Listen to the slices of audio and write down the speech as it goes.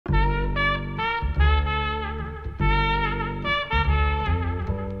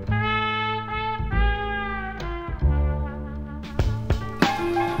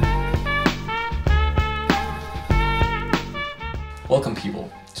Welcome people!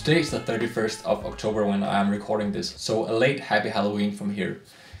 Today is the 31st of October when I am recording this, so a late happy Halloween from here.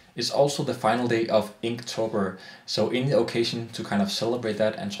 It's also the final day of Inktober, so in the occasion to kind of celebrate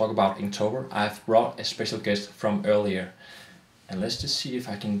that and talk about Inktober, I've brought a special guest from earlier. And let's just see if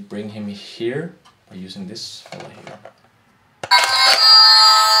I can bring him here by using this fella here.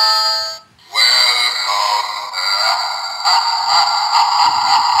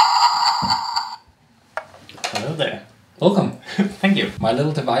 Hello there. Welcome! Thank you. My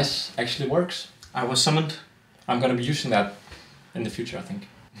little device actually works. I was summoned. I'm gonna be using that in the future, I think.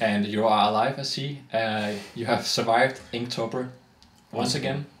 And you are alive, I see. You have survived Inktober once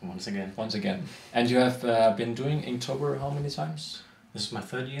again. Once again. And you have been doing Inktober how many times? This is my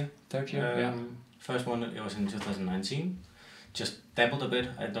third year. Third year, yeah. First one, it was in 2019. Just dabbled a bit.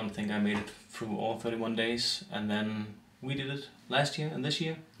 I don't think I made it through all 31 days. And then we did it last year and this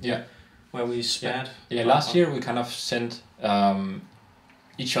year. Yeah. Where we spat. Yeah, last year we kind of sent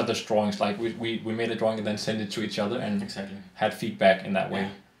each other's drawings. Like we made a drawing and then sent it to each other and exactly had feedback in that way. Yeah.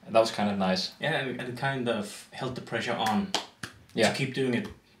 And that was kind of nice. Yeah, and it kind of held the pressure on to keep doing it.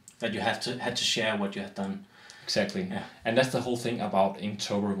 That you had to share what you had done. Exactly. Yeah. And that's the whole thing about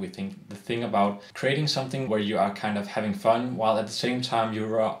Inktober, we think. The thing about creating something where you are kind of having fun while at the same time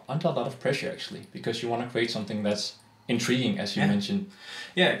you're under a lot of pressure actually, because you want to create something that's intriguing, as you mentioned.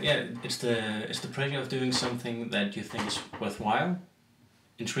 Yeah. It's the pressure of doing something that you think is worthwhile,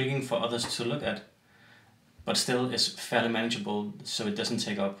 intriguing for others to look at, but still is fairly manageable, so it doesn't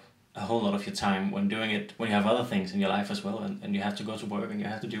take up a whole lot of your time when doing it, when you have other things in your life as well, and you have to go to work and you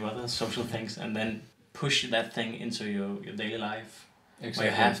have to do other social things, and then push that thing into your daily life. Exactly.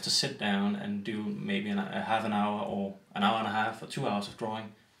 Where you have to sit down and do maybe a half an hour or an hour and a half or 2 hours of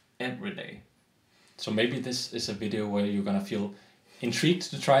drawing every day. So maybe this is a video where you're gonna feel intrigued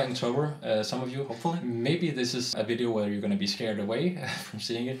to try Inktober, some of you. Hopefully. Maybe this is a video where you're gonna be scared away from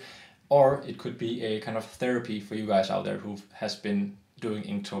seeing it. Or it could be a kind of therapy for you guys out there who has been doing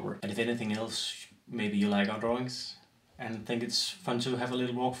Inktober. And if anything else, maybe you like our drawings and think it's fun to have a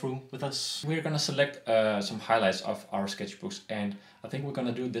little walkthrough with us. We're gonna select some highlights of our sketchbooks, and I think we're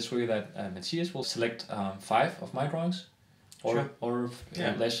gonna do it this way that Mathias will select 5 of my drawings. Or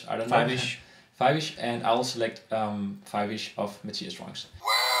less, I don't know. 5-ish. 5-ish, and I'll select 5-ish of Mathias' drawings.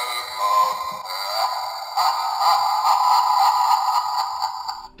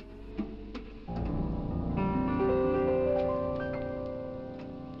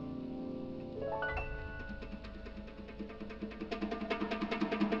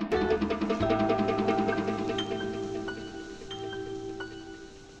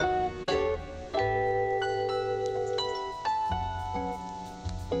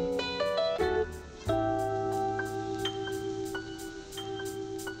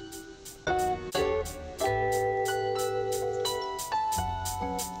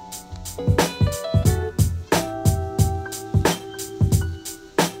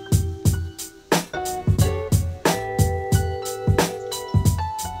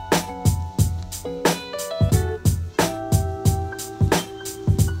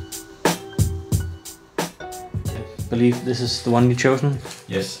 I believe this is the one you've chosen.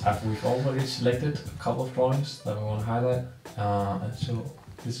 Yes, we've already selected a couple of drawings that we want to highlight. And so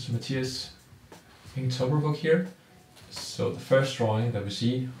this is Mathias' Inktober book here. So the first drawing that we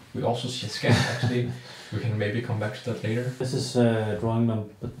see, we also see a sketch actually. We can maybe come back to that later. This is drawing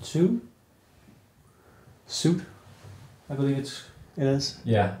number 2. Suit, I believe it is.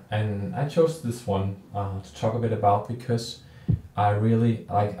 Yeah, and I chose this one to talk a bit about because I really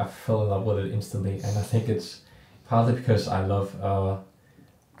I fell in love with it instantly, and I think it's partly because I love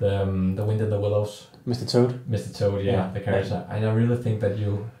the Wind in the Willows. Mr. Toad? Mr. Toad, yeah, the character. And I really think that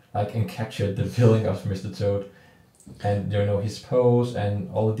you encaptured the feeling of Mr. Toad. And you know, his pose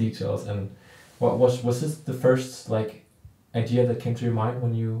and all the details. And what was this the first idea that came to your mind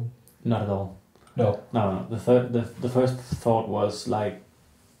when you... Not at all. No. No. The first thought was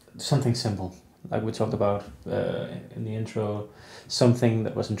something simple. Like we talked about in the intro. Something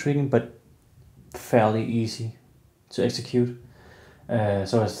that was intriguing but fairly easy to execute.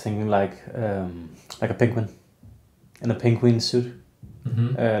 So I was thinking like a penguin in a penguin suit,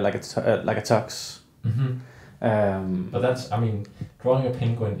 like a tux. But that's, I mean, drawing a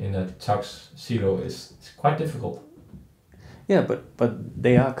penguin in a tuxedo is quite difficult. Yeah, but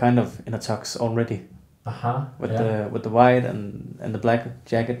they are kind of in a tux already. With the white and the black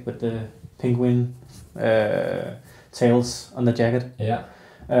jacket with the penguin tails on the jacket. Yeah.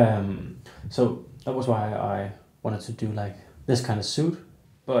 So that was why I wanted to do this kind of suit,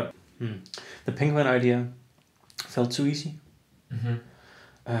 but the penguin idea felt too easy.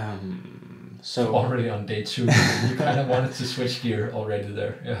 So already on day 2, you kind of wanted to switch gear already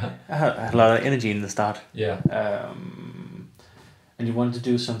there. Yeah. I had a lot of energy in the start. Yeah. And you wanted to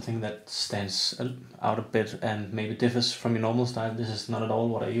do something that stands out a bit and maybe differs from your normal style. This is not at all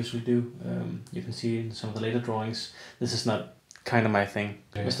what I usually do. You can see in some of the later drawings, this is not kind of my thing.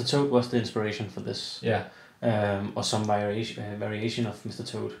 Yeah. Mr. Toad was the inspiration for this. Yeah. Or some variation of Mr.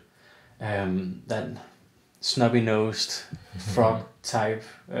 Toad. That snobby-nosed frog type.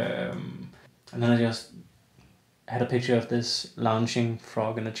 And then I just had a picture of this lounging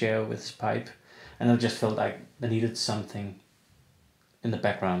frog in a chair with his pipe. And I just felt like I needed something in the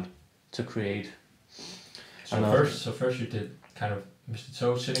background to create. So first you did kind of Mr.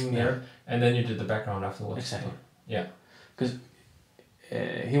 Toad sitting there, and then you did the background afterwards. Exactly. Yeah. Because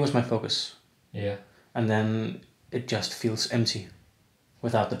he was my focus. Yeah. And then it just feels empty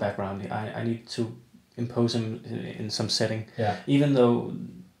without the background. I need to impose him in some setting. Yeah. Even though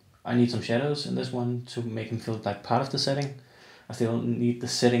I need some shadows in this one to make him feel like part of the setting, I still need the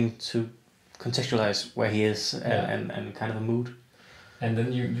setting to contextualize where he is and kind of a mood. And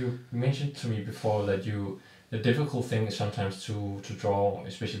then you mentioned to me before that the difficult thing is sometimes to draw,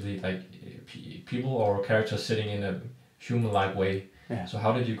 especially like people or characters sitting in a human-like way. Yeah. So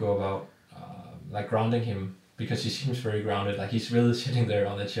how did you go about like grounding him? Because he seems very grounded, like he's really sitting there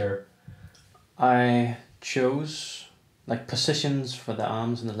on the chair. I chose like positions for the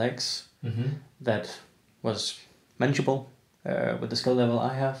arms and the legs that was manageable with the skill level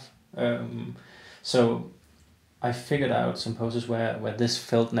I have. So I figured out some poses where this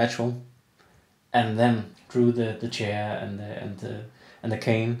felt natural, and then drew the chair and the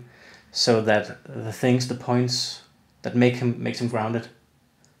cane, so that the points that makes him grounded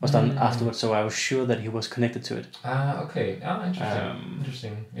was done afterwards. So I was sure that he was connected to it. Okay. Interesting.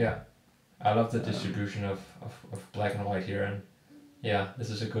 Interesting. Yeah. I love the distribution of black and white here, and yeah, this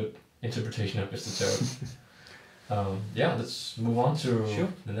is a good interpretation of Mr. Toad. Yeah, let's move on to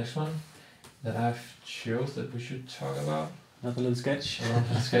the next one that I've chose that we should talk about. Another little sketch.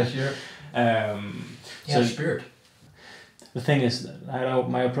 Here. So Spirit. The thing is,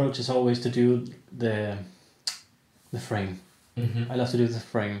 my approach is always to do the frame. I love to do the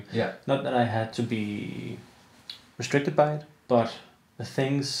frame. Yeah. Not that I had to be restricted by it, but the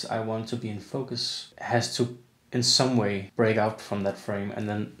things I want to be in focus has to in some way break out from that frame, and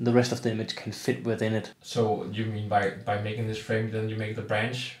then the rest of the image can fit within it. So you mean by making this frame, then you make the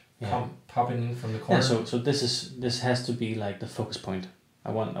branch popping in from the corner? Yeah, so this has to be like the focus point. I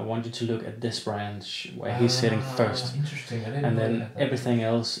want you to look at this branch where he's sitting first. Interesting. I didn't and know then that. Everything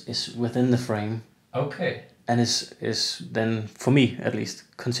else is within the frame. Okay. And is then, for me at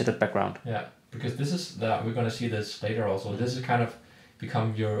least, considered background. Yeah, because this is we're gonna see this later also. This is kind of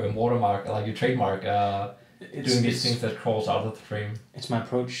become your watermark, like your trademark. Doing these things that crawls out of the frame. It's my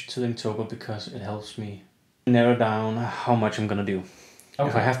approach to Inktober because it helps me narrow down how much I'm gonna do. Okay,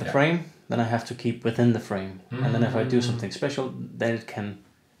 if I have the frame, then I have to keep within the frame, and then if I do something special, then it can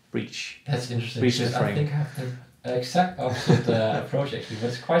reach. That's interesting. Reach the frame. I think I have the exact opposite approach actually, but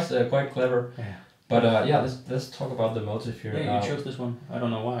it's quite clever. Yeah. But let's talk about the motive here. Yeah, you chose this one. I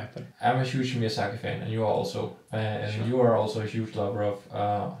don't know why, but I'm a huge Miyazaki fan, and you are also, and you are also a huge lover of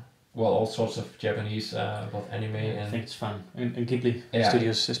all sorts of Japanese both anime and. I think it's fun, and Ghibli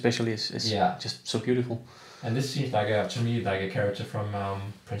Studios especially is just so beautiful. And this seems to me like a character from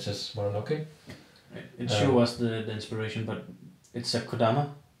Princess Mononoke. It sure was the inspiration, but it's a Kodama,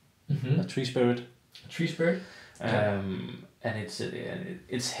 a tree spirit. A tree spirit. And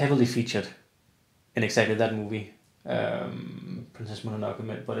it's heavily featured in exactly that movie, Princess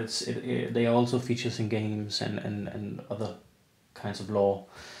Mononoke. But they are also features in games and other kinds of lore.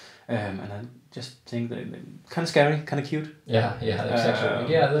 And I just think that kind of scary, kind of cute. Yeah,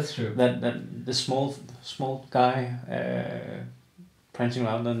 exactly. Yeah, that's true. That the small guy prancing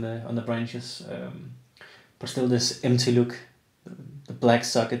around on the branches, but still this empty look, the black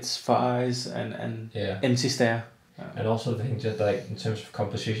sockets for eyes and empty stare. And also the thing just like in terms of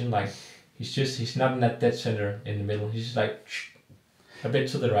composition, like he's not in that dead center in the middle. He's just like a bit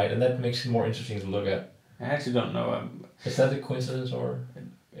to the right, and that makes it more interesting to look at. I actually don't know. Is that a coincidence or?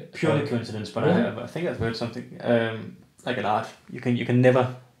 Purely coincidence, but really? I think I've heard something like in art. You can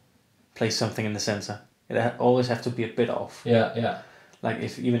never place something in the center. It always have to be a bit off. Yeah. Like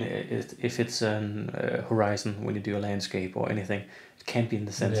if it's an horizon when you do a landscape or anything, it can't be in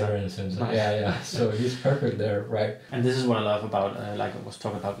the center. Never in the center. Yeah. So he's perfect there, right? And this is what I love about, like I was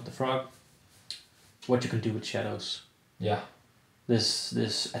talking about with the frog, what you can do with shadows. Yeah.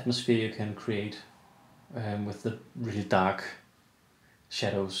 This atmosphere you can create with the really dark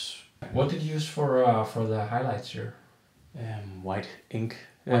shadows. What did you use for the highlights here? White ink,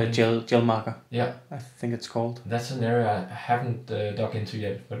 Gel marker. Yeah. I think it's called. That's an area I haven't dug into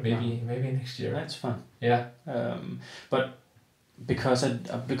yet, but maybe next year. That's fun. Yeah. But because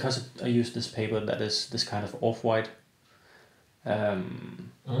I use this paper that is this kind of off-white,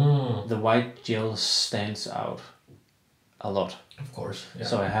 the white gel stands out a lot. Of course. Yeah.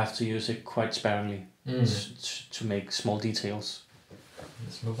 So I have to use it quite sparingly to make small details.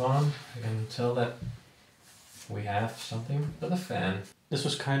 Let's move on. I can tell that we have something with a fan. This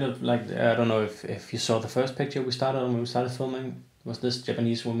was kind of like, I don't know if you saw the first picture we started on when we started filming. It was this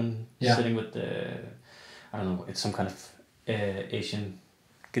Japanese woman sitting with I don't know, it's some kind of Asian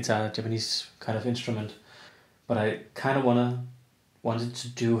guitar, Japanese kind of instrument. But I kind of wanted to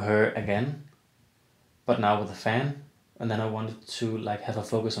do her again, but now with a fan. And then I wanted to like have a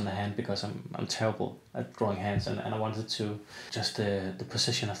focus on the hand because I'm terrible at drawing hands, and I wanted to just the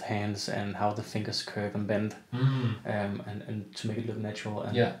position of the hands and how the fingers curve and bend, and to make it look natural.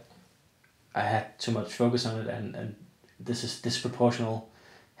 And I had too much focus on it, and this is disproportional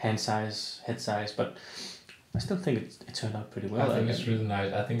hand size, head size, but I still think it turned out pretty well. I think it's really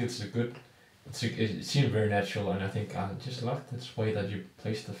nice. I think it's a good. It seemed very natural, and I think I just love this way that you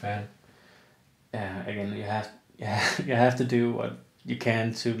place the fan. Again, you have to do what you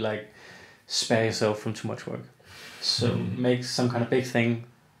can to like spare yourself from too much work. So make some kind of big thing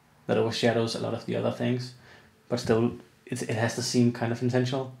that overshadows a lot of the other things, but still it has to seem kind of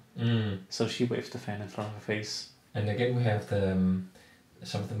intentional. So she waves the fan in front of her face. And again, we have the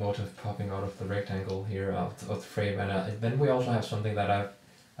some of the motif popping out of the rectangle here of the frame, and then we also have something that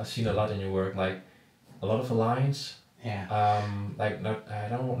I've seen a lot in your work, like a lot of the lines. Yeah. Like I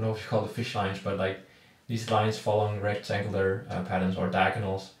don't know if you call it fish lines, but like these lines following rectangular patterns or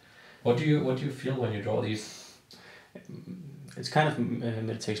diagonals. What do you feel when you draw these? It's kind of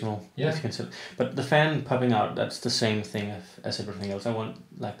meditational. Yeah. But the fan popping out, that's the same thing as everything else. I want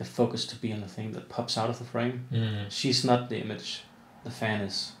like the focus to be on the thing that pops out of the frame. She's not the image. The fan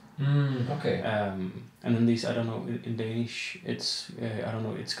is. Okay. And then these, I don't know, in Danish, it's I don't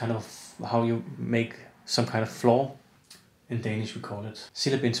know. It's kind of how you make some kind of floor. In Danish, we call it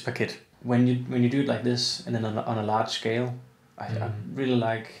silderbindsparket. When you do it like this, and then on a large scale, I really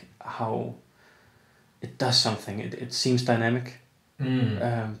like how it does something. It seems dynamic,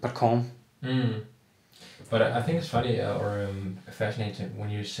 but calm. But I think it's funny or fascinating when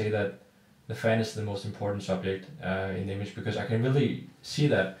you say that the fan is the most important subject in the image, because I can really see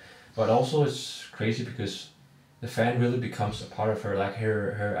that. But also it's crazy because the fan really becomes a part of her, like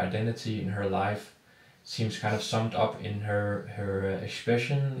her identity in her life seems kind of summed up in her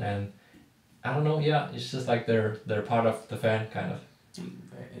expression, and I don't know, it's just like they're part of the fan, kind of.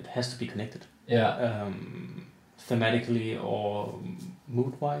 It has to be connected. Yeah. Thematically or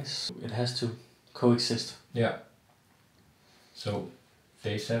mood-wise, it has to coexist. Yeah. So,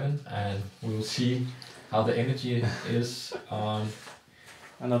 day 7, and we'll see how the energy is on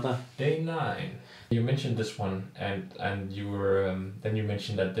another day 9. You mentioned this one, and you were then you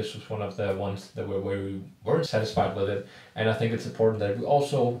mentioned that this was one of the ones that where we weren't satisfied with it, and I think it's important that we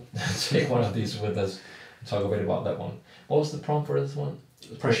also take one of these with us and talk a bit about that one. What was the prompt for this one?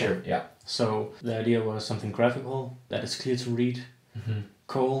 Pressure. Yeah. So the idea was something graphical that is clear to read.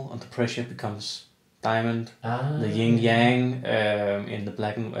 Coal under pressure becomes diamond. The yin yang in the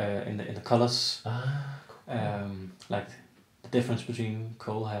black and in the colors. Cool. Like the difference between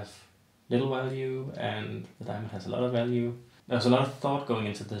coal have little value and the diamond has a lot of value. There's a lot of thought going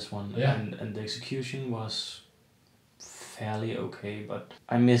into this one, and the execution was fairly okay, but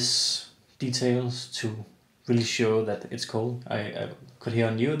I miss details to really show that it's coal. I could hear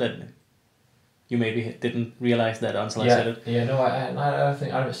on you that you maybe didn't realize that until I said it. Yeah, no, I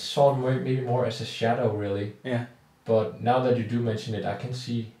think I saw it maybe more as a shadow, really. Yeah. But now that you do mention it, I can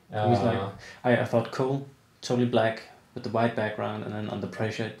see. I thought coal, totally black with the white background, and then under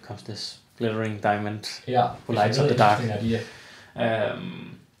pressure it becomes this glittering diamond. Yeah. Who lights up the dark. Idea.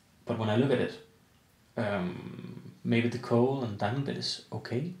 But when I look at it, maybe the coal and diamond bit is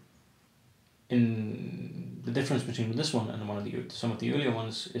okay. In the difference between this one and some of the earlier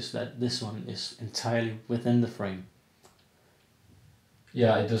ones is that this one is entirely within the frame.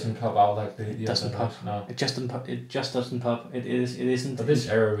 Yeah, it doesn't pop out like the It doesn't pop. No. It just doesn't pop. It isn't. But this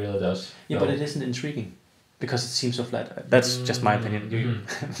error really does. Yeah, but it isn't intriguing because it seems so flat. That's just my opinion.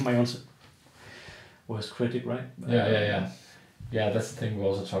 My answer was critic, right? Yeah, that's the thing we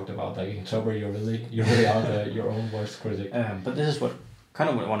also talked about. Like Inktober, you really are your own worst critic. But this is what kind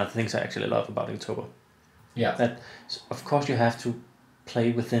of one of the things I actually love about Inktober. Yeah. That of course you have to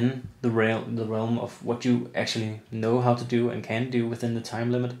play within the realm of what you actually know how to do and can do within the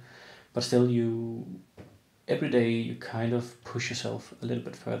time limit, but still every day you kind of push yourself a little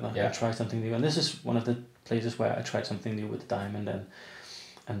bit further and try something new. And this is one of the places where I tried something new with the diamond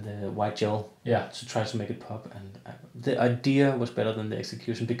and the white gel to try to make it pop. And the idea was better than the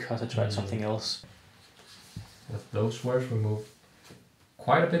execution because I tried something else. With those words, we move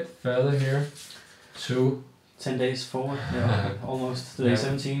quite a bit further here to 10 days forward, almost to day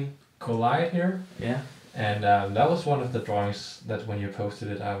 17. Collide here. Yeah. And that was one of the drawings that when you posted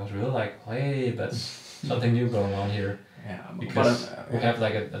it, I was really like, hey, that's something new going on here. Yeah, because we have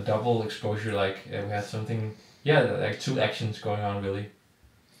like a double exposure, like we had something, like two actions going on really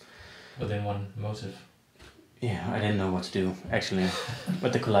within one motive. Yeah, I didn't know what to do actually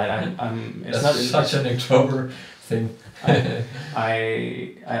with the Collide. It's not such an Inktober thing.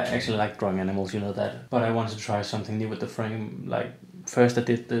 I actually like drawing animals, you know that. But I wanted to try something new with the frame. Like first I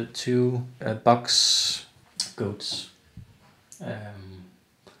did the two box goats.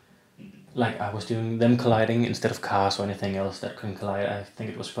 Like I was doing them colliding instead of cars or anything else that couldn't collide. I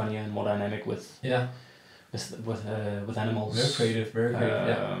think it was funnier and more dynamic with animals. Very creative, very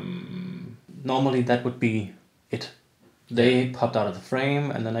creative. Normally that would be it. They popped out of the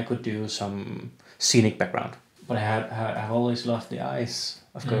frame, and then I could do some scenic background. But I've always loved the eyes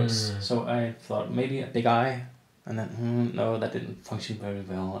of goats, so I thought maybe a big eye, and then no, that didn't function very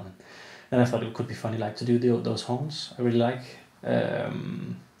well. And then I thought it could be funny, like to do those horns. I really like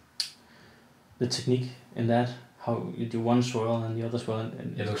the technique in that, how you do one swirl and the other swirl,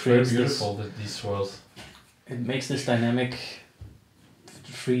 and it looks very beautiful. These swirls. It makes this dynamic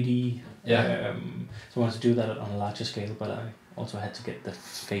 3D. So I wanted to do that on a larger scale, but I also had to get the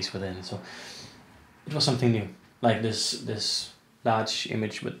face within. So it was something new, like this large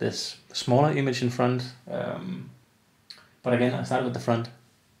image with this smaller image in front. But again, I started with the front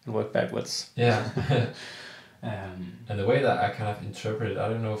and worked backwards. Yeah. And the way that I kind of interpret it, I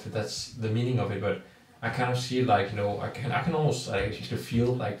don't know if that's the meaning of it, but I kind of see like, you know, I can almost actually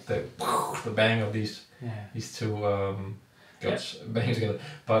feel like the bang of these two goats banging together.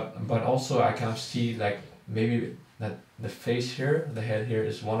 But also I kind of see like maybe that the face here, the head here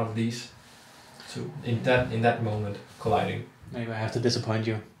is one of these two in that moment colliding. Maybe I have to disappoint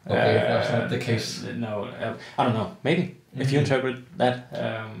you. Okay, if that's not the case. No, I don't know. Maybe if you interpret that.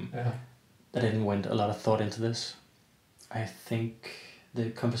 I didn't went a lot of thought into this. I think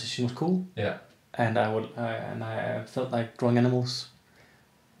the composition was cool. Yeah. And I felt like drawing animals.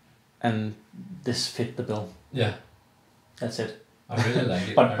 And this fit the bill. Yeah. That's it. I really like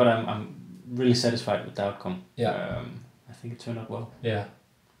it. But I'm really satisfied with the outcome. Yeah. I think it turned out well. Yeah.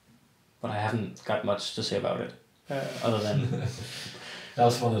 But I haven't got much to say about it, other than that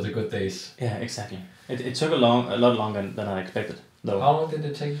was one of the good days. Yeah, exactly. It took a lot longer than I expected, though. How long did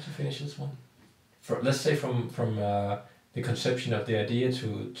it take you to finish this one? Let's say from the conception of the idea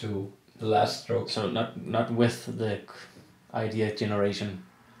to the last stroke. So not with the idea generation.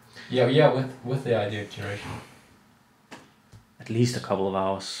 Yeah, with the idea generation. At least a couple of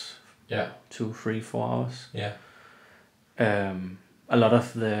hours. Yeah. 2, 3, 4 hours. Yeah. A lot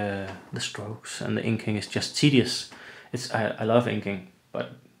of the strokes and the inking is just tedious. I love inking,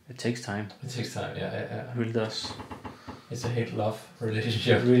 but it takes time. It takes time, yeah. It really does. It's a hate-love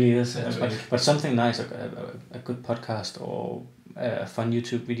relationship. It really is. But something nice, a good podcast or a fun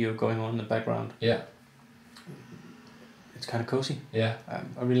YouTube video going on in the background. Yeah. It's kind of cozy. Yeah.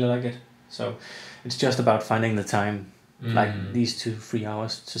 I really like it. So it's just about finding the time, like these 2-3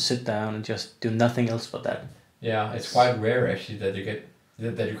 hours, to sit down and just do nothing else but that. Yeah, it's quite rare actually that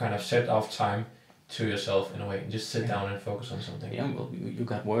you kind of set off time to yourself in a way and just sit down and focus on something. Yeah, well, you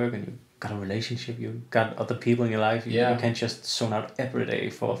got work and you got a relationship, you got other people in your life. You can't just zone out every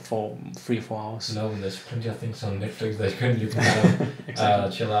day for 3 or 4 hours. No, and there's plenty of things on Netflix that you can kind of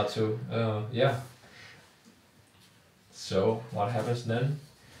exactly. Chill out to. Yeah. So what happens then?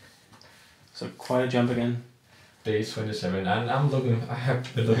 So quite a jump again. Day 27, and I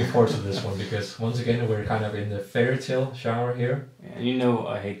have been looking forward to this one because once again we're kind of in the fairy tale genre here. Yeah, and you know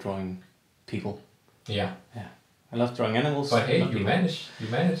I hate drawing people. Yeah. Yeah. I love drawing animals. But hey, you managed.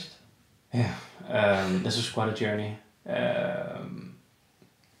 Yeah. This was quite a journey. The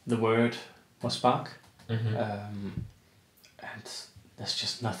word was spark. Mm-hmm. And there's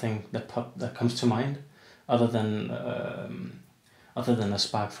just nothing that comes to mind other than a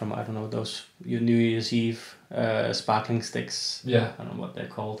spark from, I don't know, those New Year's Eve sparkling sticks. Yeah. I don't know what they're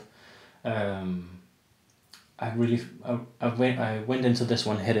called. I went into this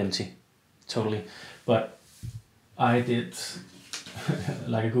one head empty, totally. But I did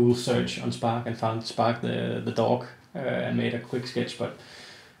like a Google search on Spark and found Spark the dog and made a quick sketch. But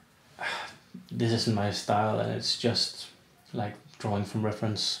this isn't my style, and it's just like drawing from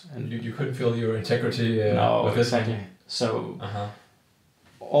reference. And you couldn't feel your integrity no, with this exactly. one. So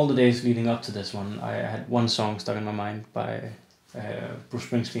all the days leading up to this one, I had one song stuck in my mind by Bruce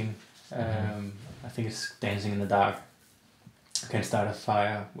Springsteen. I think it's Dancing in the Dark. Can't start a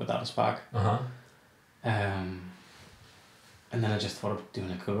fire without a spark. And then I just thought of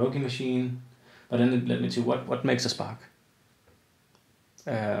doing a karaoke machine, but then it led me to what makes a spark.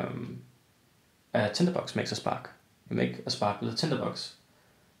 A tinderbox makes a spark. You make a spark with a tinderbox.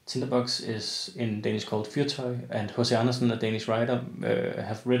 Tinderbox is in Danish called fyrtøj, and H.C. Andersen, a Danish writer,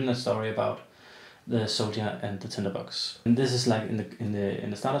 have written a story about the soldier and the tinderbox. And this is like in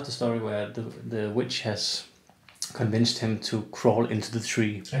the start of the story where the witch has convinced him to crawl into the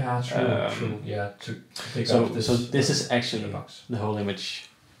tree. Yeah, true. Yeah, to pick up this. So this is actually tinderbox. The whole image.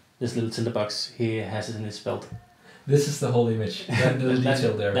 This little tinderbox, he has it in his belt. This is the whole image. That little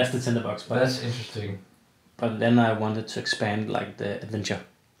detail there. That's the tinderbox. But that's interesting. But then I wanted to expand like the adventure.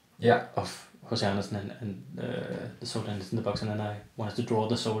 Yeah. Of H.C. Andersen and the soldier and the tinderbox, and then I wanted to draw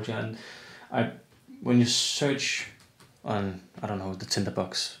the soldier. And when you search on the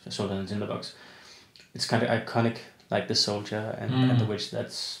tinderbox, the soldier and the tinderbox, it's kind of iconic, like the soldier and the witch.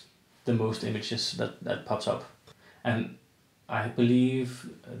 That's the most images that pops up. And I believe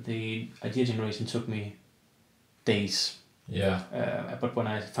the idea generation took me days. Yeah. But when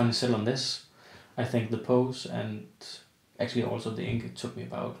I finally settled on this, I think the pose and actually also the ink, it took me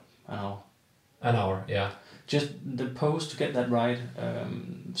about an hour. An hour, yeah. Just the pose to get that right.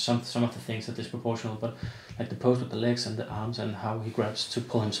 Some of the things are disproportional, but like the pose with the legs and the arms and how he grabs to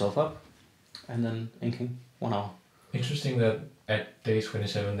pull himself up, and then inking 1 hour. Interesting that at day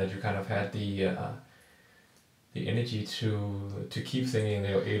 27 that you kind of had the energy to keep thinking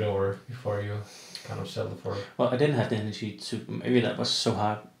the 8 hour before you kind of settled for it. Well, I didn't have the energy to. Maybe that was so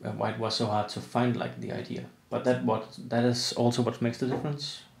hard. Why it was so hard to find like the idea. But that is also what makes the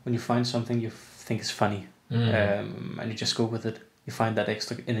difference. When you find something you think is funny, and you just go with it, you find that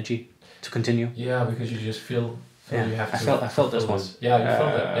extra energy to continue. Yeah, because you just feel you have to. I felt this one. Yeah, you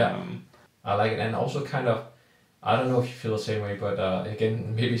felt it. Yeah, I like it, and also kind of. I don't know if you feel the same way, but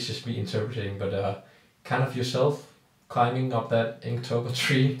again, maybe it's just me interpreting, but kind of yourself climbing up that Inktober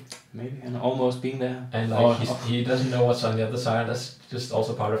tree. Maybe, and almost being there. And like he doesn't know what's on the other side. That's just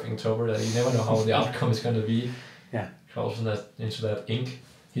also part of Inktober, that you never know how the outcome is going to be. Yeah. Crawls into that ink.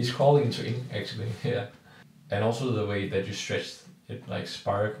 He's crawling into ink, actually. Yeah. And also the way that you stretched it, like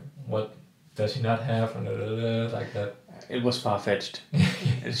spark. What does he not have? Like that. It was far-fetched.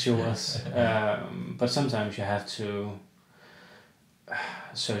 It sure was. But sometimes you have to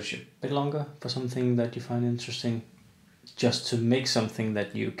search a bit longer for something that you find interesting, just to make something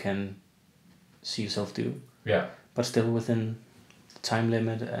that you can see yourself do. Yeah. But still within the time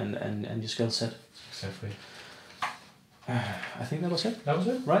limit and your skill set. Exactly. I think that was it. That was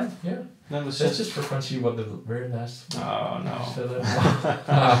it? Right? Yeah. That was Let's just for fun see what the very last... Oh, no. The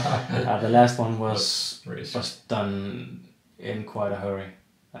the last one was done in quite a hurry.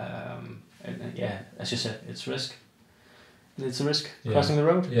 And yeah, as you said, it's risk. It's a risk crossing the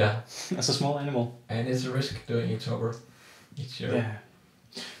road. Yeah. As a small animal. And it's a risk doing Inktober each year. Yeah.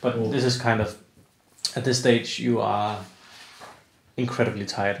 But this is kind of, at this stage, you are incredibly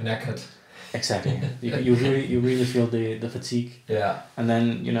tired. Knackered. Exactly. you really feel the fatigue. Yeah. And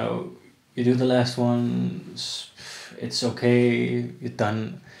then, you do the last one, it's okay, you're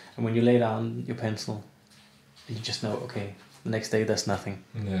done. And when you lay down your pencil, you just know, okay, the next day there's nothing.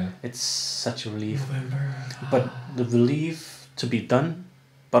 Yeah. It's such a relief. November. But the relief to be done,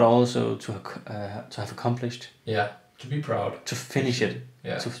 but also to have accomplished. Yeah. To be proud. To finish it.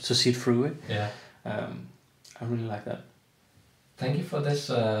 Yeah. To see it through it. Yeah. I really like that. Thank you for this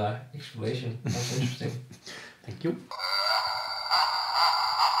explanation. That's interesting. Thank you.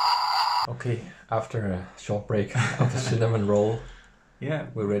 Okay, after a short break of the cinnamon roll,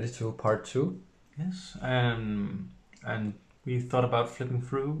 we're ready to part 2. Yes, and we thought about flipping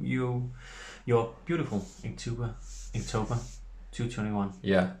through your beautiful Inktober 2021.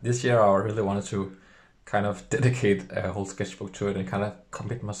 Yeah, this year I really wanted to kind of dedicate a whole sketchbook to it and kind of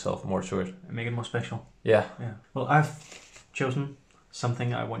commit myself more to it. And make it more special. Yeah. Yeah. Well, I've chosen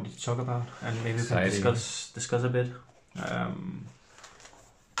something I want you to talk about, and maybe we can discuss a bit.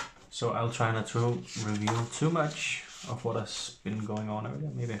 So I'll try not to reveal too much of what has been going on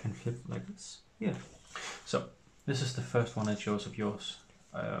earlier. Maybe I can flip like this. Yeah. So this is the first one I chose of yours.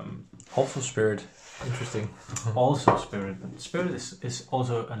 Also spirit. Interesting. Also spirit. Spirit is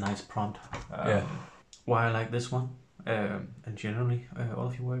also a nice prompt. Why I like this one, and generally all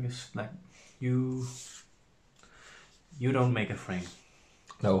of your work, is like you don't make a frame.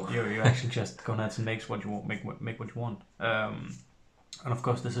 No. You actually just go nuts and make what you want. And of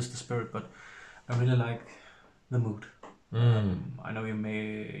course, this is the spirit, but I really like the mood. I know you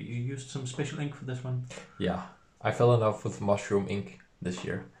used some special ink for this one. Yeah, I fell in love with mushroom ink this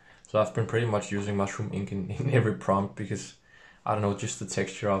year. So I've been pretty much using mushroom ink in every prompt because, I don't know, just the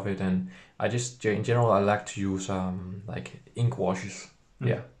texture of it. And I just, in general, I like to use like ink washes.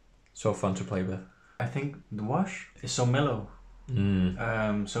 Yeah, so fun to play with. I think the wash is so mellow.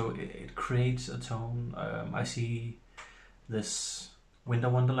 So it creates a tone. I see this winter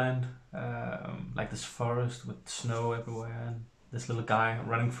wonderland, like this forest with snow everywhere and this little guy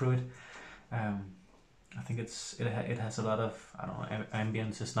running through it. I think it has a lot of, I don't know,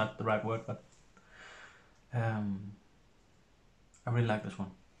 ambience is not the right word, but I really like this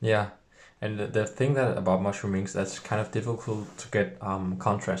one. Yeah, and the thing that about mushroom inks that's kind of difficult to get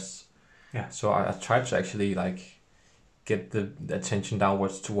contrasts. Yeah. So I tried to actually like get the attention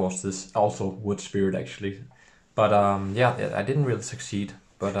downwards towards this also wood spirit actually, but yeah, I didn't really succeed.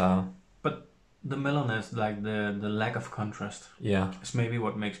 But the mellowness, like the lack of contrast, yeah, is maybe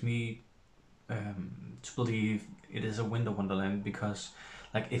what makes me to believe it is a winter wonderland, because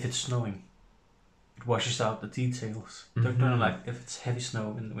like if it's snowing, it washes out the details. Don't know, like if it's heavy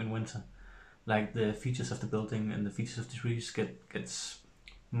snow in winter, like the features of the building and the features of the trees gets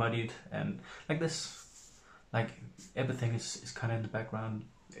muddied, and like this, like everything is kind of in the background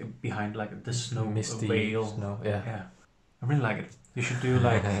behind like the snow, misty veil. Snow. Yeah, I really like it. You should do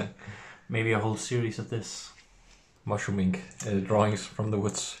like maybe a whole series of this. Mushroom ink drawings from the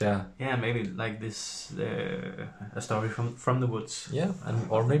woods. Yeah, maybe like this a story from the woods. Yeah,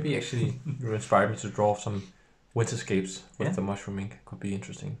 or maybe actually you inspired me to draw some winterscapes with the mushroom ink. Could be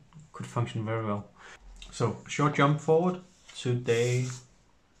interesting. Could function very well. So short jump forward to day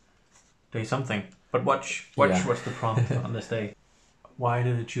something. But watch what's the prompt on this day. Why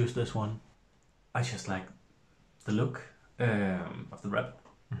did I choose this one? I just like the look of the rabbit.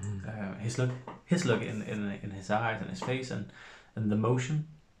 His look in his eyes and his face and the motion,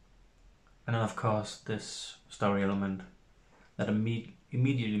 and then of course this story element that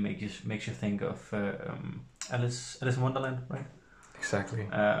immediately makes you think of Alice in Wonderland, right? Exactly.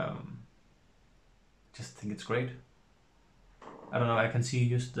 Just think it's great. I don't know. I can see you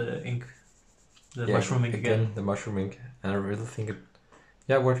use the ink, mushroom ink again. The mushroom ink, and I really think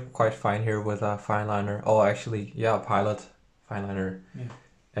it worked quite fine here with a fine liner. Oh, actually, a pilot fine liner. Yeah.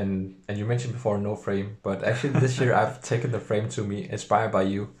 And you mentioned before no frame, but actually this year I've taken the frame to me, inspired by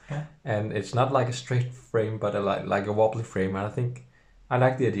you. Yeah. And it's not like a straight frame, but like a wobbly frame. And I think I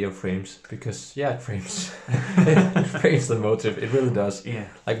like the idea of frames because it frames it frames the motive. It really does. Yeah.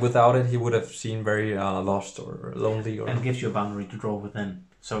 Like without it, he would have seemed very lost or lonely. And gives you a boundary to draw within,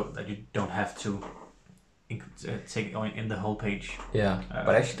 so that you don't have to take in the whole page. Yeah.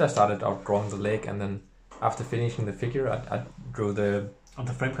 But actually, I started out drawing the leg, and then after finishing the figure, I drew the. On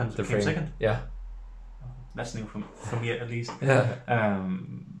the frame came second? Yeah. That's new for me at least. Yeah.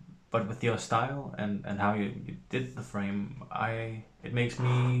 But with your style and how you did the frame, it makes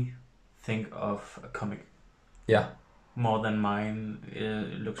me think of a comic. Yeah. More than mine.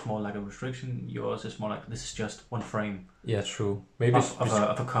 It looks more like a restriction. Yours is more like this is just one frame. Yeah, true. Maybe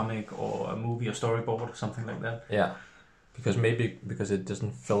of a comic or a movie or storyboard or something like that. Yeah. Because it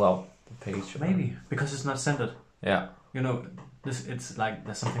doesn't fill out the page. Maybe because it's not centered. Yeah. You know, it's like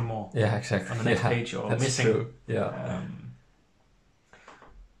there's something more. Yeah, exactly. On the next page or that's missing. True. Yeah.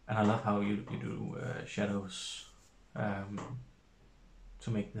 And I love how you do shadows to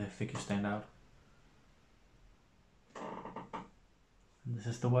make the figure stand out. And this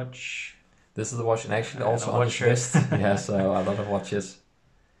is the watch. This is the watch, and actually also on his wrist. He has a lot of watches.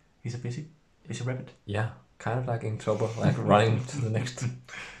 He's a busy rabbit. Yeah, kind of like Inktober, like running to the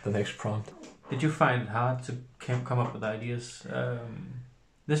next prompt. Did you find it hard to come up with ideas?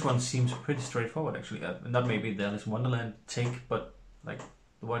 This one seems pretty straightforward, actually. Not maybe the Alice in Wonderland take, but like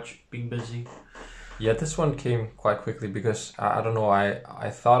the watch being busy. Yeah, this one came quite quickly because I don't know. I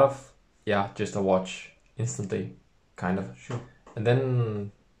thought of just a watch instantly, kind of. Sure. And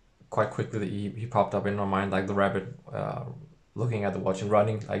then quite quickly he popped up in my mind, like the rabbit looking at the watch and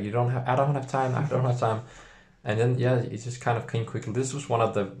running. Like I don't have time. And then it just kind of came quickly. This was one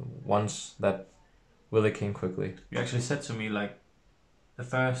of the ones that really came quickly. You actually said to me like the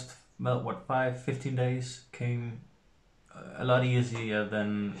first 15 days came a lot easier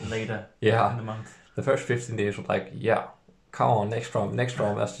than later in the month. The first 15 days were like, come on, next drum.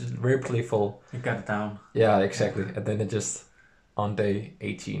 That's just very playful. You got it down. Yeah, exactly. And then it just, on day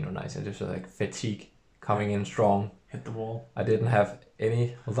 18 or 19, just like fatigue coming in strong. Hit the wall. I didn't have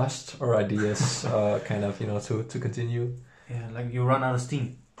any lust or ideas kind of, to continue. Yeah, like you run out of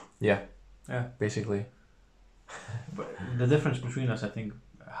steam. Yeah. Yeah. Basically. But the difference between us, I think,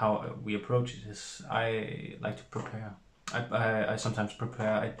 how we approach it is I like to prepare. I sometimes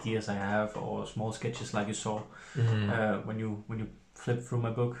prepare ideas I have or small sketches like you saw when you flip through my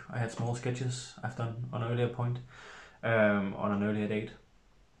book. I had small sketches I've done on an earlier point, on an earlier date.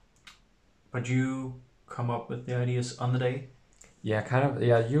 But you come up with the ideas on the day. Yeah, kind of.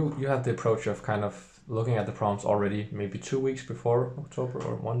 Yeah, you have the approach of kind of looking at the prompts already, maybe 2 weeks before October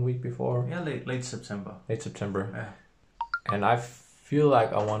or 1 week before. Yeah, late September. Late September. Yeah. And I feel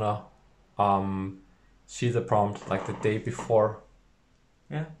like I wanna see the prompt like the day before.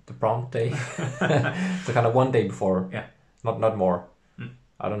 Yeah. The prompt day. So kind of 1 day before. Yeah. Not more. Mm.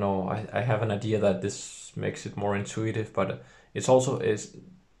 I don't know. I have an idea that this makes it more intuitive, but it's also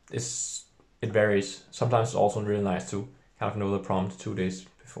it varies. Sometimes it's also really nice to kind of know the prompt 2 days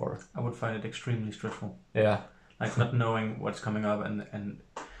before. I would find it extremely stressful. Yeah. Like not knowing what's coming up, and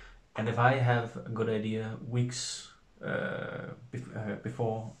if I have a good idea weeks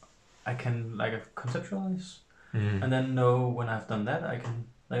before, I can like conceptualize, and then know when I've done that, I can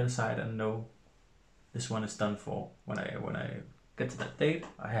lay it aside and know this one is done for when I get to that date.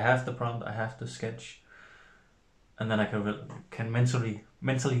 I have the prompt, I have the sketch, and then I can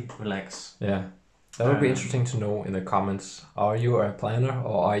mentally relax. Yeah. That would be interesting to know in the comments. Are you a planner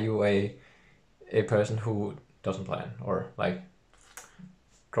or are you a person who doesn't plan or like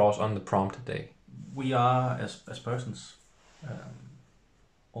draws on the prompt day? We are as persons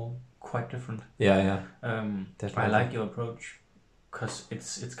all quite different. Yeah. I like your approach because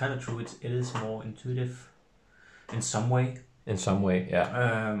it's kind of true. It is more intuitive in some way. In some way,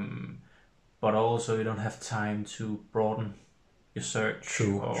 yeah. But also you don't have time to broaden your search.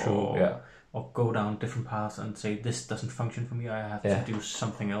 True, yeah. Or go down different paths and say this doesn't function for me. I have to do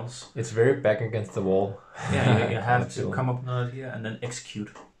something else. It's very back against the wall. Yeah, you have to come up with an idea and then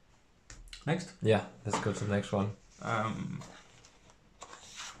execute. Next. Yeah, let's go to the next one.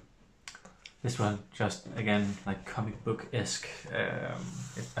 This one just again like comic book-esque.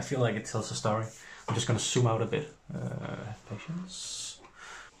 I feel like it tells a story. I'm just gonna zoom out a bit. Patience.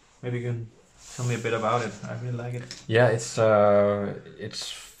 Maybe you can tell me a bit about it. I really like it. Yeah, it's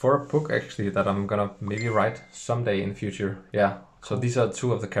for a book actually that I'm gonna maybe write someday in the future. Yeah. So these are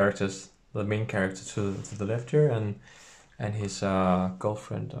two of the characters. The main character to the left here, and his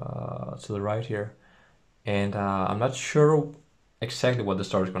girlfriend to the right here. And I'm not sure exactly what the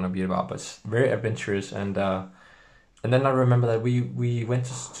story is gonna be about, but it's very adventurous. And then I remember that we went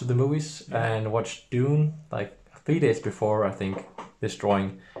to the movies and watched Dune like 3 days before I think this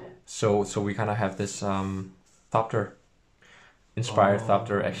drawing. So we kind of have this thopter. Inspired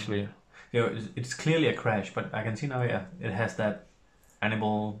thopter actually. Yeah, it's clearly a crash, but I can see now. Yeah, it has that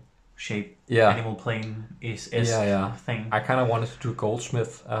animal shape. Yeah. Animal plane is thing. I kind of wanted to do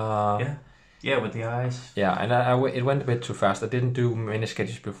Goldsmith. Yeah, with the eyes. Yeah, and it went a bit too fast. I didn't do many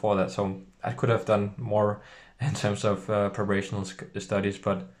sketches before that, so I could have done more in terms of preparational studies.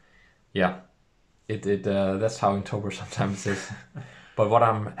 But yeah, it that's how Inktober sometimes is. But what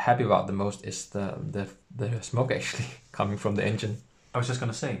I'm happy about the most is the smoke actually coming from the engine. I was just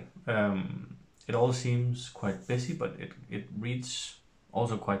gonna say, it all seems quite busy, but it reads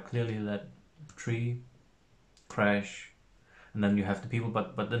also quite clearly that tree, crash, and then you have the people,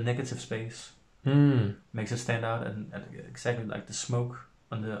 but the negative space makes it stand out, and exactly like the smoke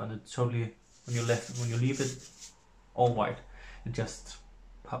on the totally when you leave it all white, it just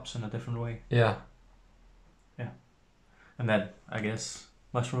pops in a different way. Yeah. And then, I guess,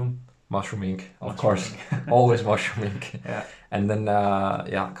 mushroom ink, of course. Always mushroom ink. Yeah. And then,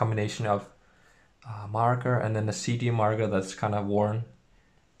 combination of marker and then a CD marker that's kind of worn.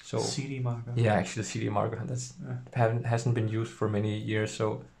 So CD marker? Yeah, actually the CD marker. Hasn't been used for many years,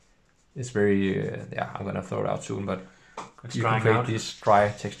 so it's very, I'm going to throw it out soon, but it's you can create these dry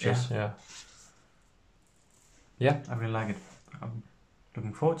textures. Yeah. I really like it. I'm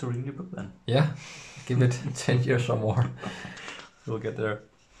looking forward to reading the book then. Yeah. Give it 10 years or more. We'll get there.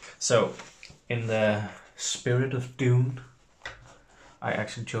 So, in the spirit of Dune, I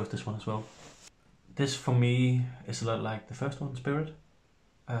actually chose this one as well. This for me is a lot like the first one, Spirit.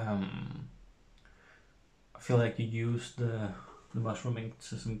 I feel like you use the mushroom ink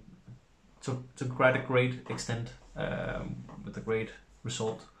system to quite a great extent, with a great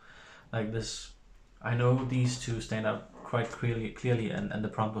result. Like this, I know these two stand out quite clearly, and the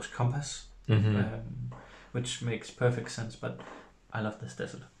prompt was compass. Which makes perfect sense, but I love this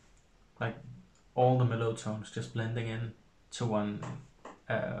desert. Like all the mellow tones just blending in to one,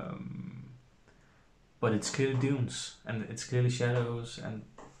 but it's clearly dunes and it's clearly shadows and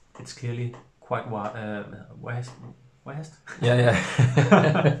it's clearly quite why West. Yeah.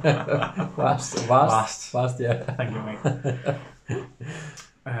 Vast. Yeah. Thank you, mate.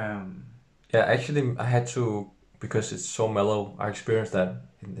 Yeah, actually, I had to, because it's so mellow. I experienced that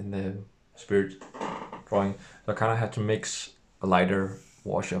in the spirit drawing. So I kind of had to mix a lighter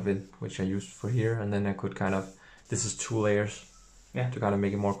wash of it, which I used for here, and then I could kind of. This is 2 layers. Yeah. To kind of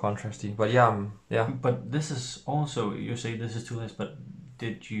make it more contrasty. But yeah. But this is also, you say this is 2 layers, but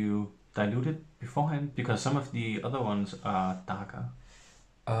did you dilute it beforehand? Because some of the other ones are darker.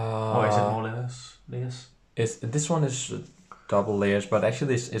 Or is it more layers? This one is double layers, but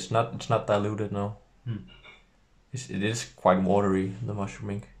actually it's not diluted, no. It is quite watery, the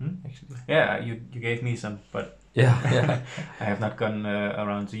mushroom ink, actually. Yeah, you gave me some, but yeah. I have not gone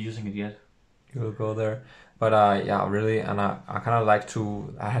around to using it yet. You will go there. But yeah, really, and I kind of like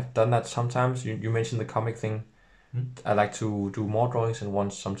to. I have done that sometimes. You mentioned the comic thing. I like to do more drawings in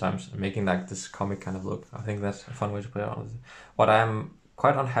once sometimes, making like this comic kind of look. I think that's a fun way to play on it. What I'm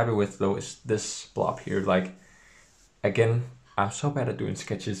quite unhappy with though is this blob here. Like, again, I'm so bad at doing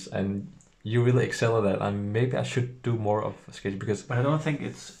sketches, and you really excel at that. And maybe I should do more of a sketch because. But I don't think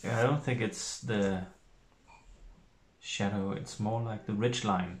it's the shadow. It's more like the ridge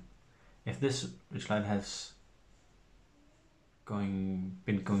line. If this ridge line has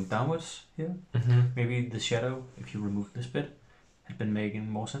been going downwards here, maybe the shadow, if you remove this bit, had been making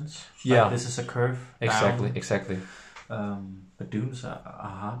more sense. Yeah, like this is a curve. Exactly. But dunes are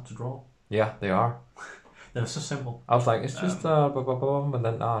hard to draw. Yeah, they are. They're so simple. I was like, it's just but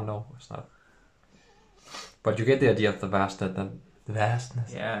then no, it's not. But you get the idea of the vastness.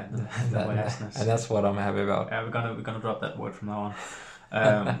 Yeah, the vastness. And that's what I'm happy about. Yeah, we're gonna drop that word from now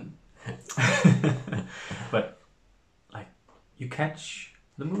on. But like, you catch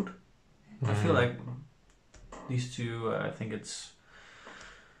the mood. I feel like these two. I think it's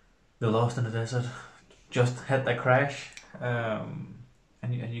The Lost in the Desert. Just had that crash, and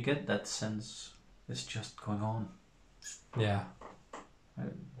you get that sense. It's just going on. Yeah,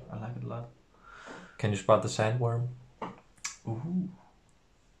 I like it a lot. Can you spot the sandworm? Ooh.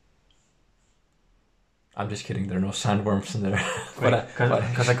 I'm just kidding. There are no sandworms in there.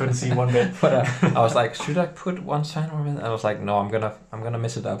 Because I couldn't see one bit. But I was like, should I put one sandworm in? I was like, no, I'm gonna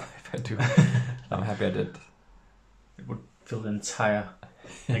mess it up if I do. I'm happy I did. It would fill the entire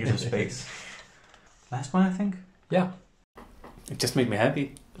negative space. Last one, I think. Yeah. It just made me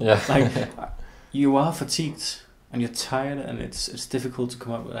happy. Yeah. Like, you are fatigued and you're tired, and it's difficult to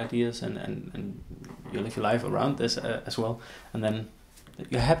come up with ideas, and you live your life around this as well, and then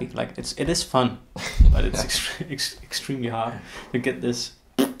you're happy. Like, it is fun, but it's extremely hard to get this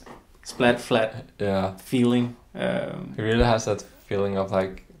splat flat feeling. He really has that feeling of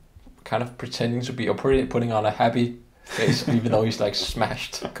like kind of pretending to be, or putting on a happy face, even though he's like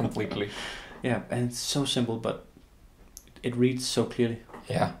smashed completely. Yeah, and it's so simple, but it reads so clearly.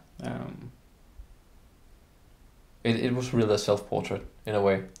 Yeah. It was really a self-portrait in a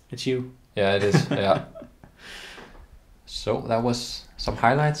way. It's you. Yeah, it is. Yeah. So that was some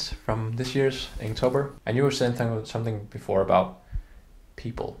highlights from this year's Inktober. And you were saying something before about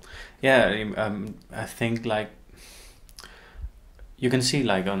people. Yeah, I think like you can see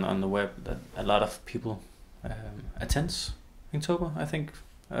like on the web that a lot of people attends Inktober, I think.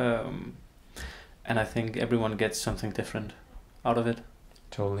 And I think everyone gets something different out of it.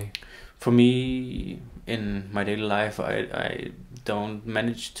 Totally. For me, in my daily life, I don't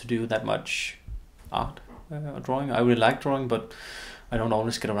manage to do that much art or drawing. I really like drawing, but I don't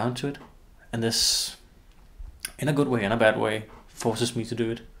always get around to it. And this, in a good way and a bad way, forces me to do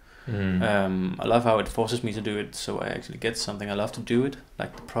it. I love how it forces me to do it, so I actually get something. I love to do it,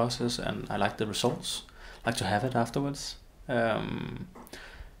 like the process, and I like the results. I like to have it afterwards. But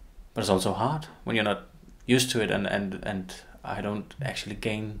it's also hard when you're not used to it, and I don't actually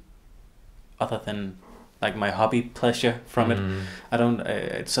gain other than like my hobby pleasure from it. I don't.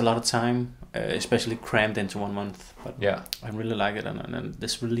 It's a lot of time, especially crammed into 1 month. But yeah, I really like it, and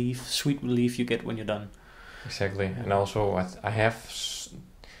this relief, sweet relief you get when you're done. Exactly, yeah. And also I have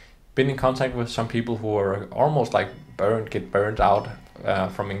been in contact with some people who are almost like get burned out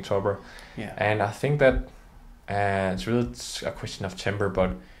from Inktober. Yeah, and I think that it's really a question of temper,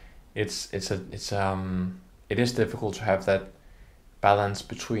 but it is difficult to have that balance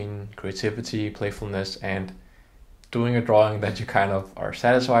between creativity, playfulness, and doing a drawing that you kind of are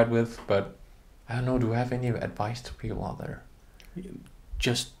satisfied with. But I don't know, do you have any advice to people out there?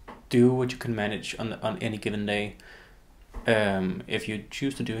 Just do what you can manage on any given day. If you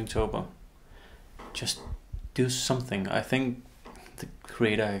choose to do Inktober, just do something. I think the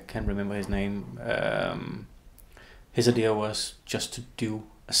creator, I can't remember his name, his idea was just to do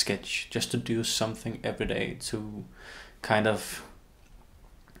a sketch, just to do something every day to kind of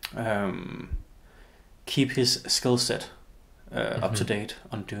keep his skill set up to date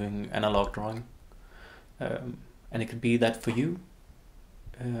on doing analog drawing. And it could be that for you.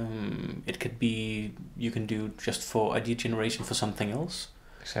 It could be you can do just for idea generation for something else.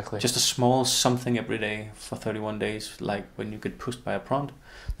 Exactly. Just a small something every day for 31 days, like when you get pushed by a prompt,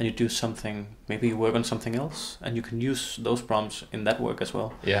 then you do something, maybe you work on something else, and you can use those prompts in that work as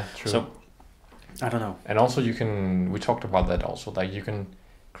well. Yeah, true. So, I don't know. And also we talked about that also, like you can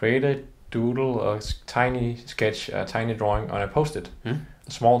create a doodle, a tiny sketch, a tiny drawing on a post-it, a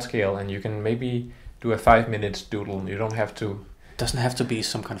small scale, and you can maybe do a 5 minutes doodle. You don't have to... Doesn't have to be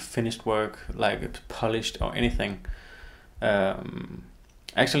some kind of finished work, like polished or anything.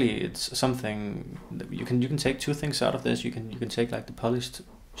 Actually, it's something that you can take two things out of this. You can take like the polished,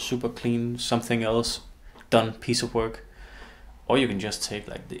 super clean, something else done piece of work, or you can just take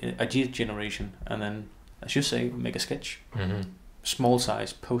like the idea generation and then, as you say, make a sketch, small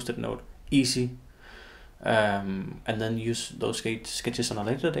size, post-it note, easy, and then use those sketches on a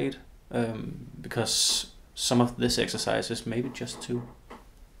later date, because some of this exercise is maybe just to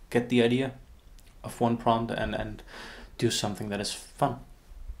get the idea of one prompt and do something that is fun.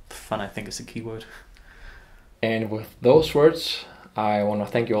 Fun, I think, is the key word. And with those words, I want to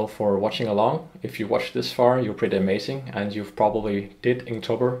thank you all for watching along. If you watched this far, you're pretty amazing, and you've probably did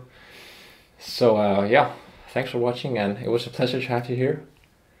Inktober. So yeah, thanks for watching, and it was a pleasure to have you here.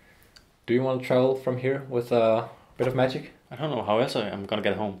 Do you want to travel from here with a bit of magic? I don't know how else I'm gonna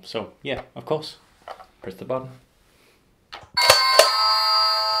get home, so yeah, of course. Press the button.